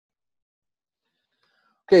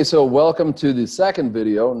Okay, so welcome to the second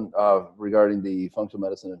video regarding the functional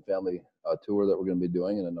medicine and family tour that we're going to be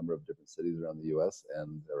doing in a number of different cities around the U.S.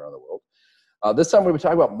 and around the world. This time we're going to be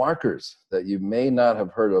talking about markers that you may not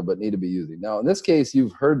have heard of but need to be using. Now, in this case,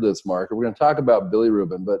 you've heard this marker. We're going to talk about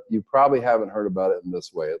bilirubin, but you probably haven't heard about it in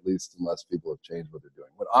this way, at least unless people have changed what they're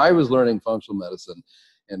doing. When I was learning functional medicine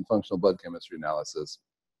and functional blood chemistry analysis,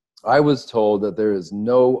 I was told that there is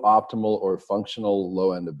no optimal or functional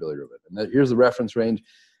low end of bilirubin. And that here's the reference range.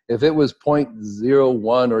 If it was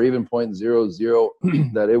 0.01 or even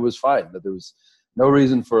 0.00, that it was fine, that there was no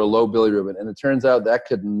reason for a low bilirubin. And it turns out that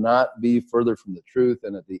could not be further from the truth.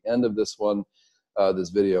 And at the end of this one, this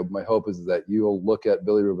video, my hope is that you'll look at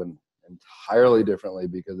bilirubin entirely differently,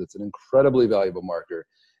 because it's an incredibly valuable marker.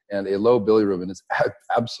 And a low bilirubin is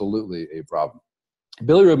absolutely a problem.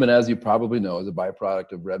 Bilirubin, as you probably know, is a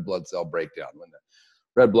byproduct of red blood cell breakdown. When the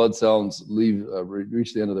red blood cells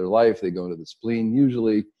reach the end of their life, they go into the spleen.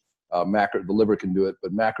 Usually, the liver can do it,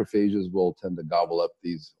 but macrophages will tend to gobble up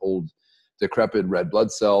these old, decrepit red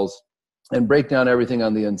blood cells and break down everything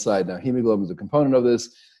on the inside. Now, hemoglobin is a component of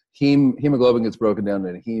this. Hemoglobin gets broken down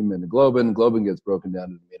into heme and globin. Globin gets broken down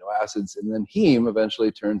into amino acids, and then heme eventually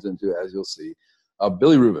turns into, as you'll see,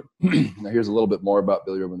 bilirubin. Now, here's a little bit more about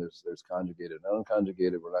bilirubin. There's conjugated and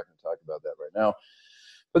unconjugated. We're not going to talk about that right now.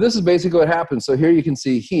 But this is basically what happens. So here you can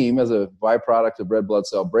see heme as a byproduct of red blood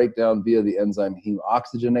cell breakdown via the enzyme heme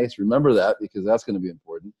oxygenase. Remember that, because that's going to be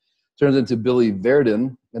important. Turns into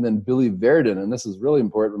biliverdin, and then biliverdin, and this is really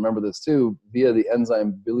important, remember this too, via the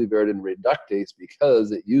enzyme biliverdin reductase,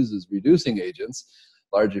 because it uses reducing agents,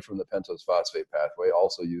 largely from the pentose phosphate pathway,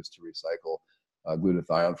 also used to recycle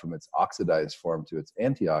glutathione from its oxidized form to its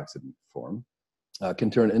antioxidant form, can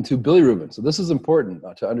turn into bilirubin. So this is important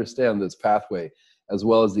to understand this pathway as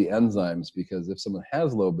well as the enzymes, because if someone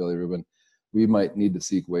has low bilirubin, we might need to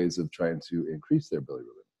seek ways of trying to increase their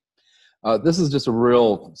bilirubin. This is just a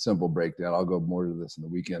real simple breakdown. I'll go more to this in the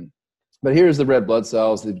weekend. But here's the red blood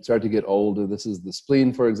cells. They start to get older. This is the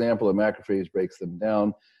spleen, for example. A macrophage breaks them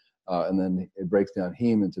down, and then it breaks down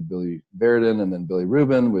heme into biliverdin and then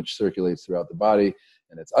bilirubin, which circulates throughout the body.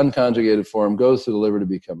 And its unconjugated form goes to the liver to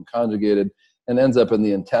become conjugated and ends up in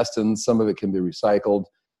the intestines. Some of it can be recycled,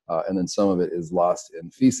 and then some of it is lost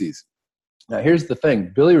in feces. Now, here's the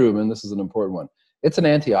thing. Bilirubin, this is an important one. It's an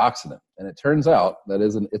antioxidant, and it turns out that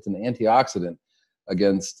it's an antioxidant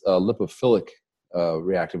against lipophilic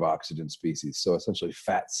reactive oxygen species, so essentially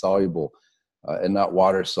fat-soluble and not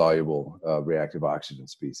water-soluble reactive oxygen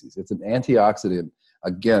species. It's an antioxidant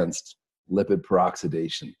against lipid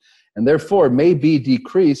peroxidation, and therefore may be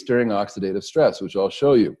decreased during oxidative stress, which I'll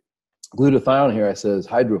show you. Glutathione here, I said, is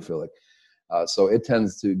hydrophilic. So it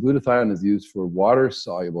tends to, glutathione is used for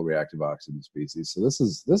water-soluble reactive oxygen species. So this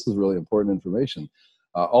is really important information.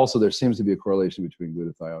 Also, there seems to be a correlation between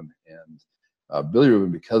glutathione and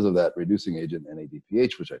bilirubin because of that reducing agent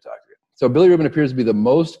NADPH, which I talked about. So bilirubin appears to be the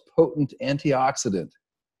most potent antioxidant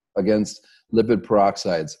against lipid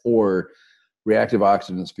peroxides or reactive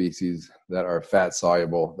oxygen species that are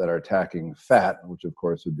fat-soluble, that are attacking fat, which of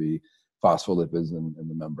course would be phospholipids in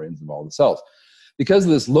the membranes of all the cells. Because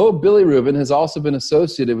of this, low bilirubin has also been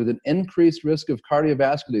associated with an increased risk of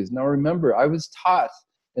cardiovascular disease. Now remember, I was taught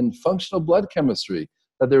in functional blood chemistry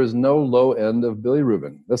that there is no low end of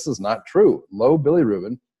bilirubin. This is not true. Low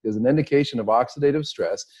bilirubin is an indication of oxidative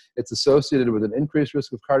stress. It's associated with an increased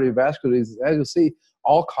risk of cardiovascular disease. As you'll see,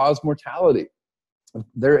 all-cause mortality.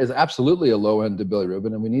 There is absolutely a low end to bilirubin,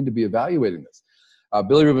 and we need to be evaluating this.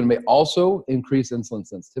 Bilirubin may also increase insulin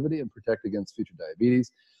sensitivity and protect against future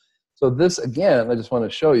diabetes. So this, again, I just want to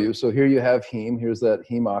show you. So here you have heme. Here's that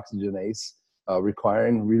heme oxygenase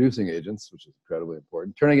requiring reducing agents, which is incredibly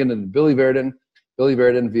important. Turning it into biliverdin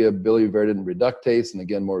via biliverdin reductase, and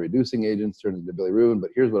again, more reducing agents turns into bilirubin.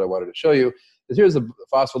 But here's what I wanted to show you. Here's a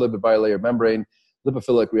phospholipid bilayer membrane,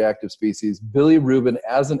 lipophilic reactive species. Bilirubin,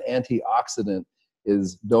 as an antioxidant,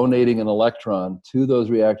 is donating an electron to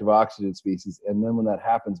those reactive oxygen species, and then when that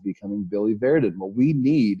happens, becoming biliverdin. Well, we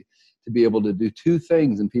need to be able to do two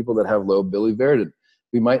things in people that have low biliverdin.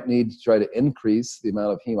 We might need to try to increase the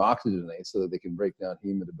amount of heme oxygenase so that they can break down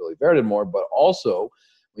heme into biliverdin more, but also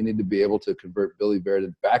we need to be able to convert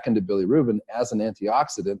biliverdin back into bilirubin as an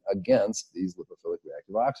antioxidant against these lipophilic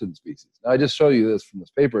reactive oxygen species. Now, I just showed you this from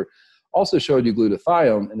this paper. Also showed you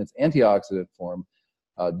glutathione in its antioxidant form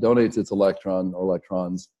donates its electron or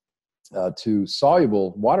electrons to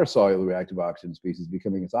water-soluble reactive oxygen species,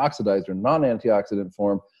 becoming its oxidized or non-antioxidant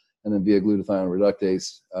form, and then via glutathione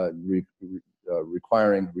reductase,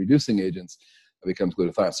 requiring reducing agents, becomes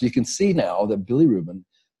glutathione. So you can see now that bilirubin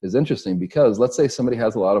is interesting, because let's say somebody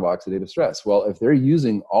has a lot of oxidative stress. Well, if they're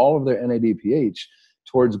using all of their NADPH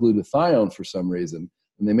towards glutathione for some reason,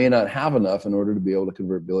 and they may not have enough in order to be able to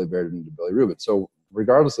convert biliverdin into bilirubin. So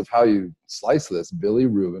regardless of how you slice this,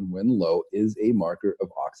 bilirubin, when low, is a marker of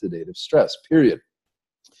oxidative stress, period.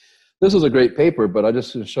 This is a great paper, but I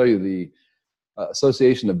just want to show you the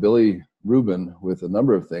association of bilirubin with a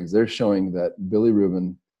number of things. They're showing that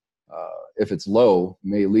bilirubin, if it's low,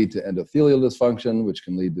 may lead to endothelial dysfunction, which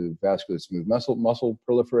can lead to vascular smooth muscle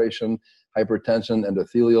proliferation, hypertension,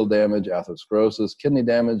 endothelial damage, atherosclerosis, kidney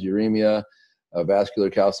damage, uremia, vascular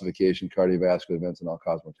calcification, cardiovascular events, and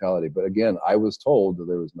all-cause mortality. But again, I was told that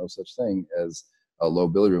there was no such thing as a low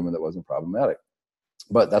bilirubin that wasn't problematic.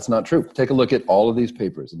 But that's not true. Take a look at all of these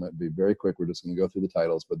papers, and that'd be very quick. We're just going to go through the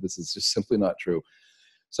titles, but this is just simply not true.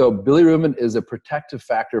 So bilirubin is a protective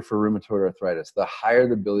factor for rheumatoid arthritis. The higher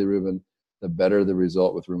the bilirubin, the better the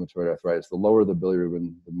result with rheumatoid arthritis. The lower the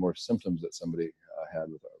bilirubin, the more symptoms that somebody had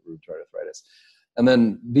with rheumatoid arthritis. And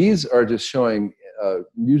then these are just showing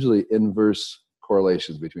usually inverse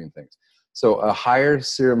correlations between things. So a higher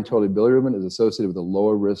serum total bilirubin is associated with a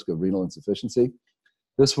lower risk of renal insufficiency.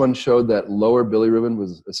 This one showed that lower bilirubin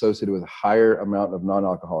was associated with a higher amount of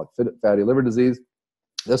non-alcoholic fatty liver disease.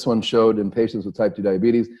 This one showed in patients with type 2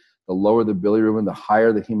 diabetes, the lower the bilirubin, the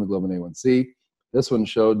higher the hemoglobin A1C. This one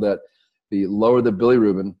showed that the lower the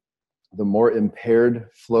bilirubin, the more impaired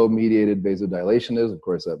flow-mediated vasodilation is. Of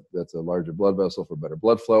course, that's a larger blood vessel for better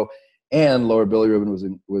blood flow. And lower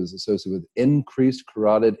bilirubin was associated with increased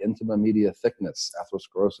carotid intima media thickness,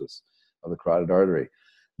 atherosclerosis of the carotid artery.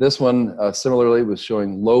 This one, similarly, was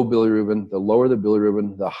showing low bilirubin. The lower the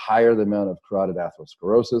bilirubin, the higher the amount of carotid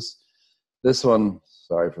atherosclerosis. This one,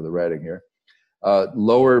 sorry for the writing here,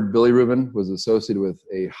 lower bilirubin was associated with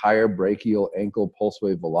a higher brachial ankle pulse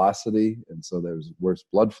wave velocity, and so there's worse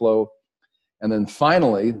blood flow. And then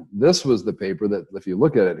finally, this was the paper that, if you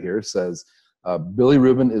look at it here, says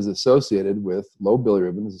bilirubin is associated with, low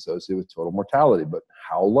bilirubin is associated with total mortality, but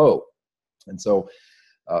how low? And so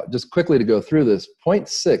just quickly to go through this,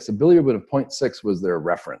 0.6, a bilirubin of 0.6 was their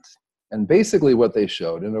reference. And basically what they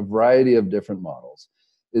showed in a variety of different models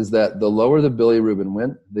is that the lower the bilirubin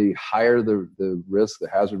went, the higher the risk, the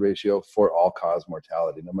hazard ratio for all-cause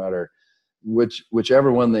mortality, no matter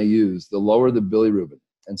whichever one they use, the lower the bilirubin.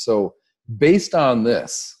 And so based on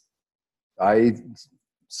this, I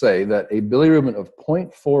say that a bilirubin of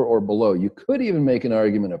 0.4 or below, you could even make an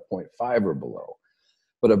argument of 0.5 or below,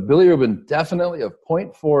 but a bilirubin definitely of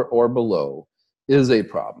 0.4 or below is a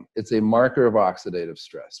problem. It's a marker of oxidative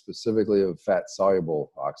stress, specifically of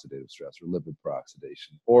fat-soluble oxidative stress or lipid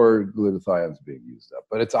peroxidation or glutathiones being used up,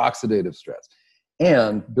 but it's oxidative stress.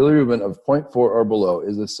 And bilirubin of 0.4 or below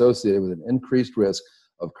is associated with an increased risk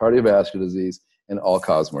of cardiovascular disease and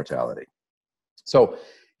all-cause mortality. So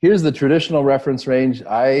here's the traditional reference range.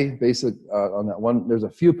 I basically, on that one, there's a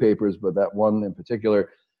few papers, but that one in particular,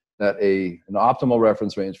 that an optimal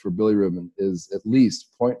reference range for bilirubin is at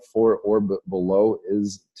least 0.4 or below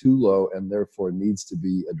is too low and therefore needs to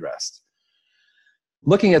be addressed.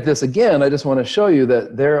 Looking at this again, I just want to show you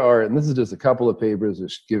that there are, and this is just a couple of papers,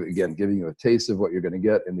 which giving you a taste of what you're going to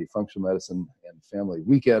get in the Functional Medicine and Family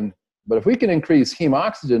Weekend. But if we can increase heme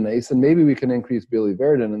oxygenase, then maybe we can increase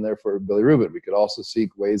biliverdin and therefore bilirubin. We could also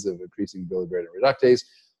seek ways of increasing biliverdin reductase,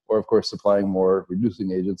 or of course supplying more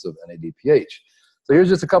reducing agents of NADPH. So here's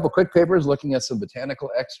just a couple quick papers looking at some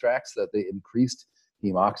botanical extracts that they increased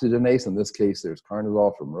heme oxygenase. In this case, there's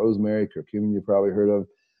carnazol from rosemary, curcumin you probably heard of,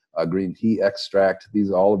 green tea extract.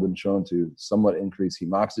 These all have been shown to somewhat increase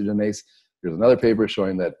heme oxygenase. Here's another paper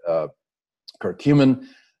showing that curcumin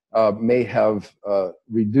may have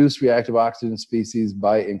reduced reactive oxygen species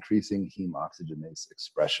by increasing heme oxygenase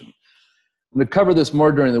expression. I'm going to cover this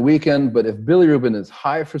more during the weekend, but if bilirubin is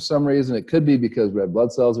high for some reason, it could be because red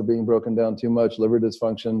blood cells are being broken down too much, liver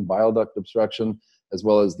dysfunction, bile duct obstruction, as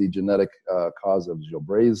well as the genetic cause of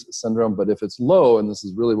Gilbray's syndrome. But if it's low, and this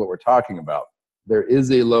is really what we're talking about, there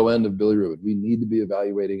is a low end of bilirubin. We need to be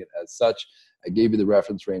evaluating it as such. I gave you the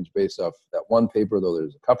reference range based off that one paper, though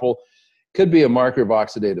there's a couple. Could be a marker of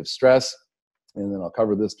oxidative stress, and then I'll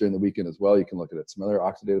cover this during the weekend as well. You can look at some other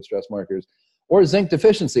oxidative stress markers. Or zinc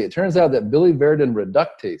deficiency. It turns out that biliverdin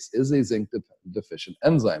reductase is a zinc deficient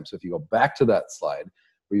enzyme. So if you go back to that slide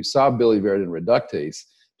where you saw biliverdin reductase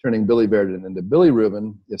turning biliverdin into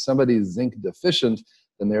bilirubin, if somebody's zinc deficient,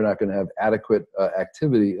 then they're not going to have adequate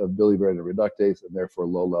activity of biliverdin reductase and therefore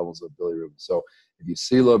low levels of bilirubin. So if you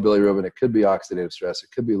see low bilirubin, it could be oxidative stress,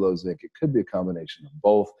 it could be low zinc, it could be a combination of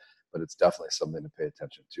both, but it's definitely something to pay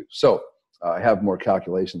attention to. So I have more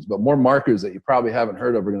calculations, but more markers that you probably haven't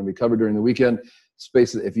heard of are going to be covered during the weekend.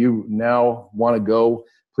 Spaces, if you now want to go,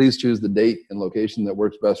 please choose the date and location that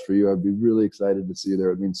works best for you. I'd be really excited to see you there.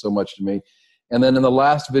 It means so much to me. And then in the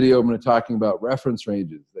last video, I'm going to be talking about reference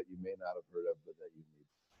ranges that you may not have heard of, but that you need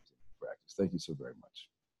to practice. Thank you so very much.